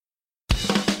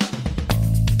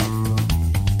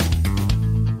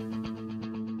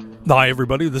Hi,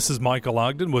 everybody. This is Michael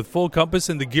Ogden with Full Compass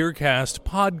and the GearCast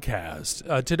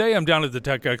podcast. Today I'm down at the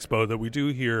Tech Expo that we do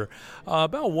here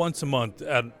about once a month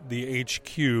at the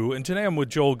HQ. And today I'm with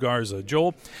Joel Garza.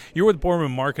 Joel, you're with Borman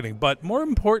Marketing, but more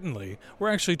importantly, we're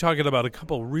actually talking about a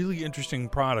couple really interesting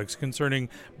products concerning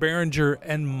Behringer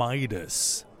and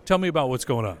Midas. Tell me about what's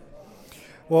going on.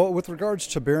 Well, with regards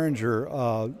to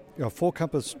Behringer, Full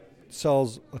Compass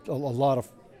sells a lot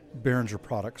of Behringer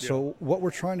products. Yeah. So what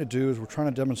we're trying to do is we're trying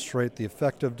to demonstrate the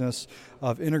effectiveness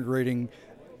of integrating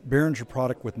Behringer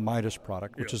product with Midas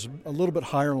product, which is a little bit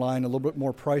higher line, a little bit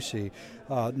more pricey,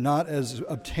 not as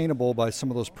obtainable by some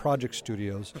of those project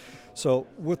studios. So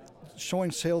with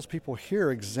showing salespeople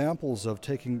here examples of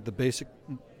taking the basic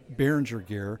Behringer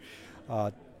gear,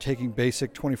 taking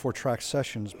basic 24-track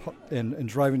sessions and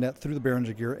driving that through the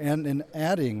Behringer gear, and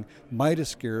adding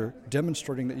Midas gear,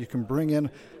 demonstrating that you can bring in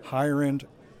higher-end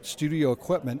studio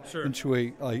equipment into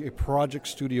a project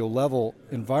studio level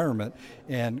environment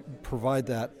and provide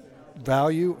that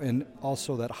value and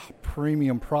also that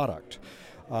premium product,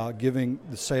 giving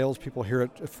the salespeople here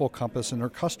at Full Compass and their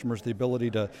customers the ability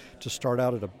to start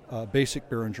out at a basic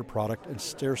Behringer product and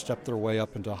stair-step their way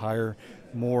up into higher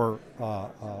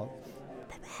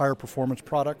performance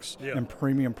products and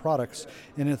premium products.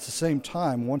 And at the same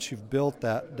time, once you've built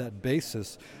that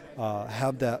basis,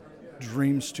 have that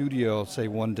dream studio, say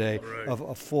one day, of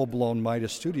a full-blown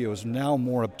Midas studio is now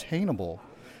more obtainable.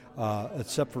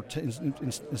 Except for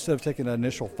instead of taking an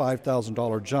initial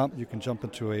 $5,000 jump, you can jump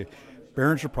into a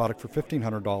Behringer product for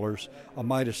 $1,500, a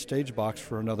Midas stage box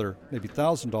for another maybe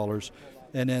 $1,000,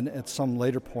 and then at some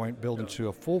later point build into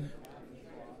a full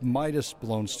Midas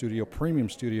blown studio, premium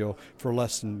studio, for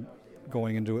less than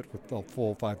going into it with a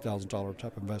full $5,000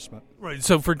 type investment. Right.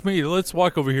 So for me, let's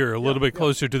walk over here a little bit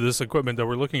closer to this equipment that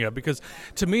we're looking at, because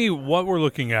to me, what we're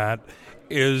looking at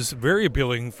is very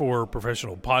appealing for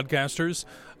professional podcasters,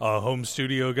 home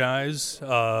studio guys,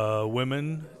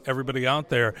 women, everybody out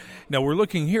there. Now, we're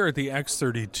looking here at the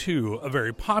X32, a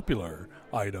very popular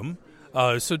item.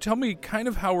 So tell me kind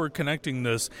of how we're connecting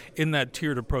this in that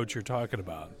tiered approach you're talking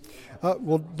about.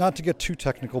 Well, not to get too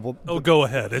technical, but go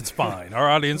ahead. It's fine. Our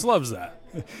audience loves that.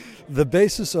 The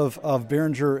basis of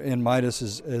Behringer and Midas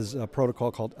is a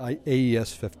protocol called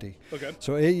AES 50. Okay.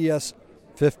 So AES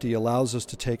 50 allows us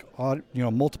to take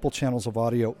multiple channels of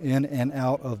audio in and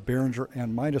out of Behringer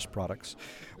and Midas products.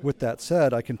 With that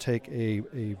said, I can take a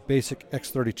basic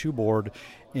X32 board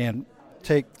and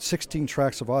take 16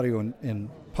 tracks of audio and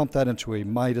pump that into a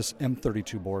Midas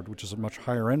M32 board, which is a much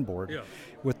higher end board. Yeah.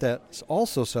 With that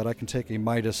also said, I can take a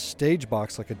Midas stage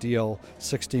box like a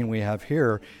DL16 we have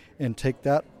here and take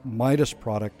that Midas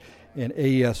product and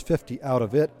AES 50 out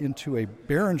of it into a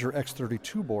Behringer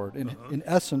X32 board. In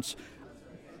essence,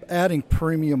 adding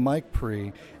premium mic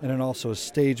pre and then also a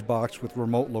stage box with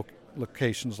remote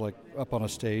locations like up on a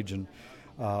stage and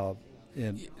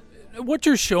what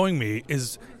you're showing me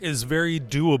is very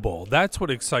doable. That's what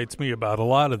excites me about a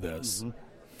lot of this. Mm-hmm.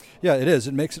 Yeah, it is.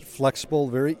 It makes it flexible,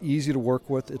 very easy to work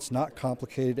with. It's not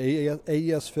complicated.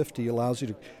 AES 50 allows you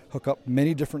to hook up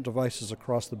many different devices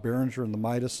across the Behringer and the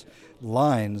Midas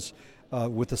lines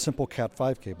with a simple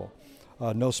Cat5 cable.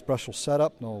 No special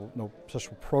setup, no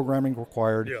special programming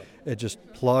required. Yeah. It just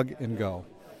plug and go.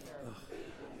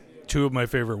 Two of my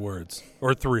favorite words,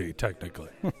 or three, technically.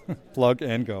 Plug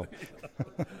and go.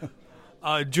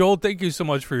 Joel, thank you so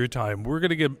much for your time. We're going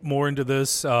to get more into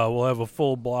this. We'll have a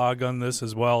full blog on this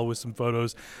as well with some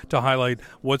photos to highlight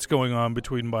what's going on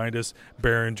between Midas,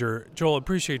 Behringer. Joel,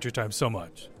 appreciate your time so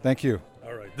much. Thank you.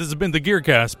 All right. This has been the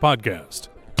GearCast podcast.